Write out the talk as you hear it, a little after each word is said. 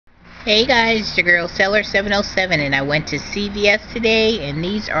Hey guys, it's your girl Seller 707 and I went to CVS today and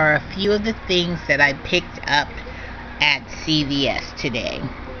these are a few of the things that I picked up at CVS today.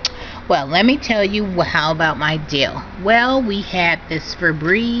 Well, let me tell you how about my deal. Well, we had this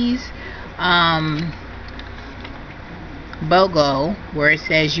Febreze BOGO where it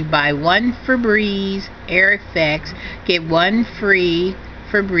says you buy one Febreze Air Effects, get one free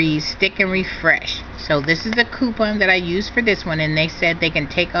Febreze Stick and Refresh. So this is a coupon that I used for this one, and they said they can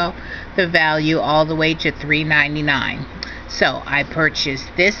take off the value all the way to $3.99. So I purchased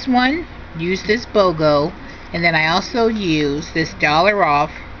this one, used this BOGO, and then I also used this dollar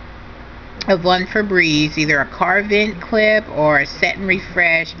off of one Febreze, either a car vent clip or a set and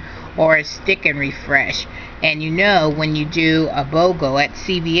refresh or a stick and refresh. And you know, when you do a BOGO at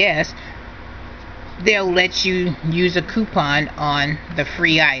CVS, they'll let you use a coupon on the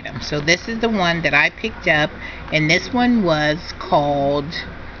free item. So this is the one that I picked up, and this one was called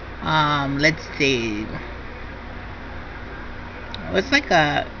let's see,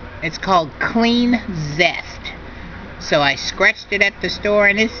 it's called Clean Zest. So I scratched it at the store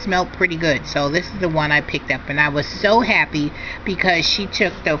and it smelled pretty good. So this is the one I picked up, and I was so happy because she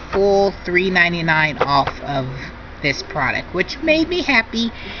took the full $3.99 off of this product, which made me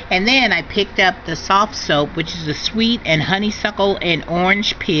happy. And then I picked up the soft soap, which is a sweet and honeysuckle and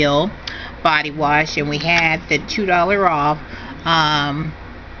orange peel body wash, and we had the $2 off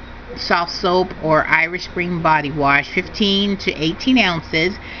soft soap or Irish Spring body wash, 15 to 18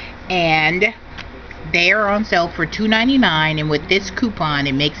 ounces, and they are on sale for $2.99, and with this coupon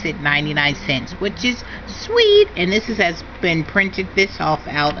it makes it 99 cents, which is sweet. And this has been printed this off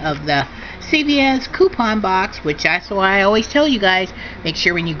out of the CVS coupon box, which that's why I always tell you guys, make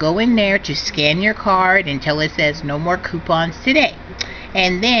sure when you go in there to scan your card until it says no more coupons today.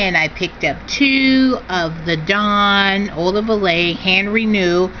 And then I picked up 2 of the Dawn Eau de Valet Hand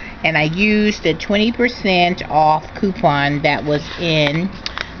Renew, and I used the 20% off coupon that was in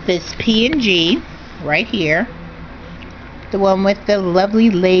this P&G right here, the one with the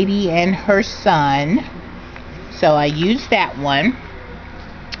lovely lady and her son. So I used that one.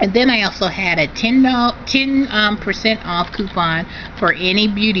 And then I also had a 10% off coupon for any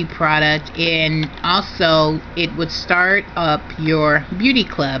beauty product, and also it would start up your beauty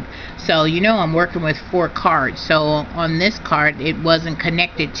club. So you know, I'm working with 4 cards, so on this card it wasn't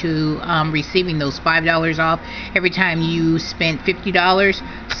connected to receiving those $5 off every time you spent $50.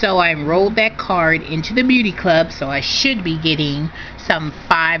 So I enrolled that card into the beauty club, so I should be getting some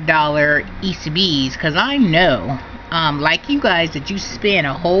 $5 ECBs, because I know, like you guys, that you spend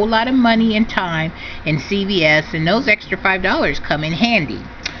a whole lot of money and time in CVS, and those extra $5 come in handy.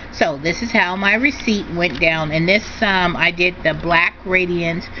 So this is how my receipt went down. And this, I did the Black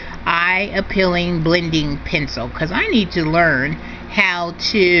Radiance Eye Appealing Blending Pencil, because I need to learn how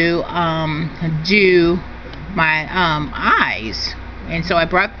to do my eyes. And so I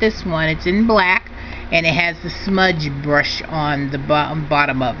brought this one. It's in black, and it has the smudge brush on the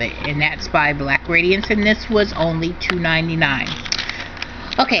bottom of it, and that's by Black Radiance, and this was only $2.99.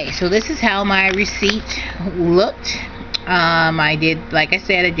 Okay, so this is how my receipt looked. I did, like I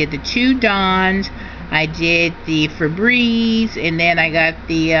said, I did the 2 Dawns, I did the Febreze, and then I got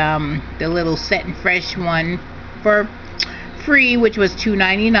the little Set and Fresh one for free, which was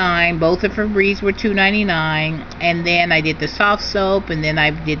 $2.99. Both of Febreze were $2.99. And then I did the soft soap, and then I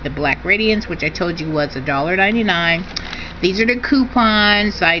did the Black Radiance, which I told you was $1.99. These are the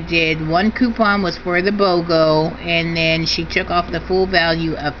coupons. I did one coupon was for the BOGO, and then she took off the full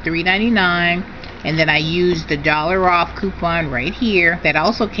value of $3.99. And then I used the dollar off coupon right here that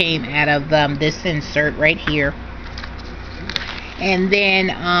also came out of this insert right here. And then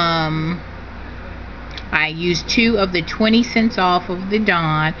I used 2 of the 20 cents off of the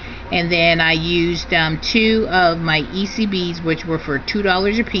Dawn, and then I used 2 of my ECBs, which were for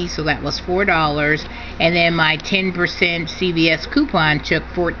 $2 a piece, so that was $4. And then my 10% CVS coupon took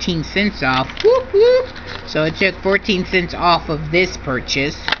 14 cents off. Whoop, whoop. So it took 14 cents off of this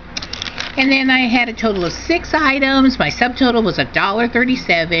purchase. And then I had a total of 6 items. My subtotal was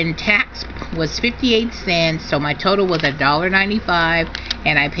 $1.37. Tax was 58 cents, so my total was $1.95,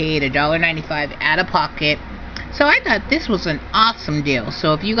 and I paid $1.95 out of pocket. So I thought this was an awesome deal.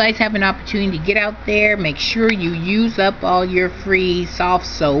 So if you guys have an opportunity to get out there, make sure you use up all your free soft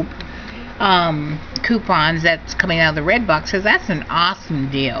soap coupons that's coming out of the red box, because that's an awesome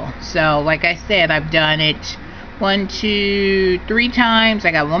deal. So like I said, I've done it 1, 2, 3 times.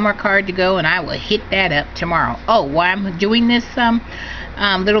 I got one more card to go, and I will hit that up tomorrow. Oh, while I'm doing this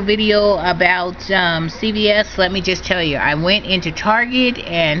little video about CVS, let me just tell you, I went into Target,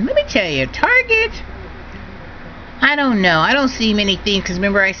 and let me tell you, Target, I don't know. I don't see many things because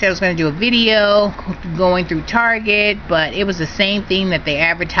remember I said I was going to do a video going through Target, but it was the same thing that they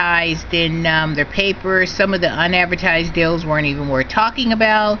advertised in their papers. Some of the unadvertised deals weren't even worth talking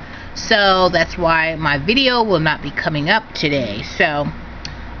about, so that's why my video will not be coming up today. So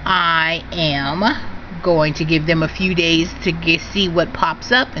I am going to give them a few days to see what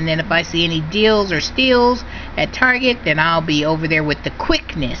pops up, and then if I see any deals or steals at Target, then I'll be over there with the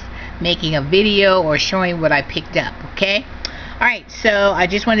quickness making a video or showing what I picked up. Okay, alright, so I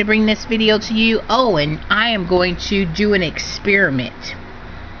just wanted to bring this video to you. Oh, and I am going to do an experiment.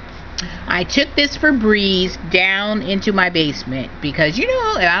 I took this Febreze down into my basement because, you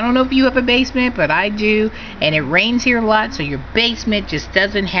know, I don't know if you have a basement, but I do, and it rains here a lot, so your basement just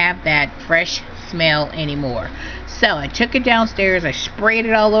doesn't have that fresh smell anymore. So I took it downstairs, I sprayed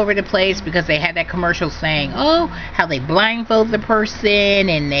it all over the place because they had that commercial saying, oh, how they blindfold the person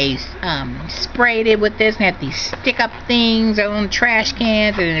and they sprayed it with this and had these stick up things on trash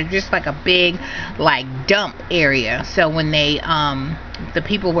cans, and they're just like a big like dump area. So when they the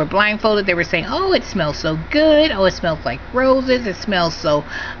people were blindfolded, they were saying, oh, it smells so good, oh, it smells like roses, it smells so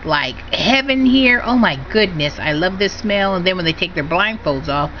like heaven here, oh my goodness, I love this smell. And then when they take their blindfolds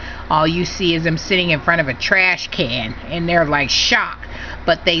off, all you see is them sitting in front of a trash can and they're like shocked.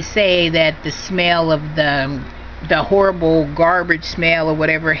 But they say that the smell of the horrible garbage smell or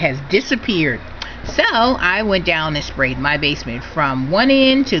whatever has disappeared. So I went down and sprayed my basement from one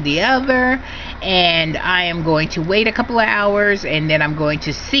end to the other, and I am going to wait a couple of hours, and then I'm going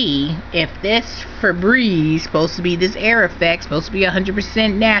to see if this Febreze, supposed to be this air effect, supposed to be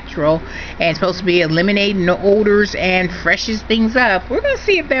 100% natural and supposed to be eliminating the odors and freshes things up. We're going to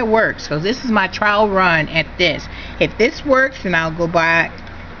see if that works, because this is my trial run at this. If this works, then I'll go back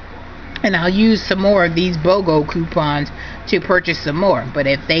and I'll use some more of these BOGO coupons to purchase some more. But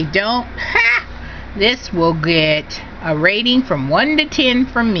if they don't, this will get a rating from 1 to 10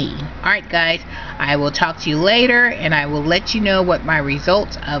 from me. Alright guys, I will talk to you later, and I will let you know what my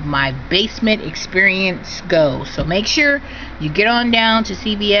results of my basement experience go. So make sure you get on down to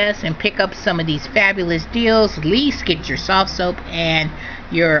CVS and pick up some of these fabulous deals. At least get your soft soap and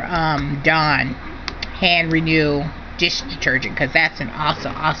your Dawn hand renew dish detergent, because that's an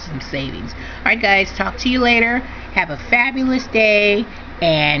awesome savings. Alright guys, talk to you later. Have a fabulous day,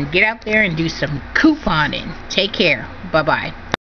 and get out there and do some couponing. Take care. Bye-bye.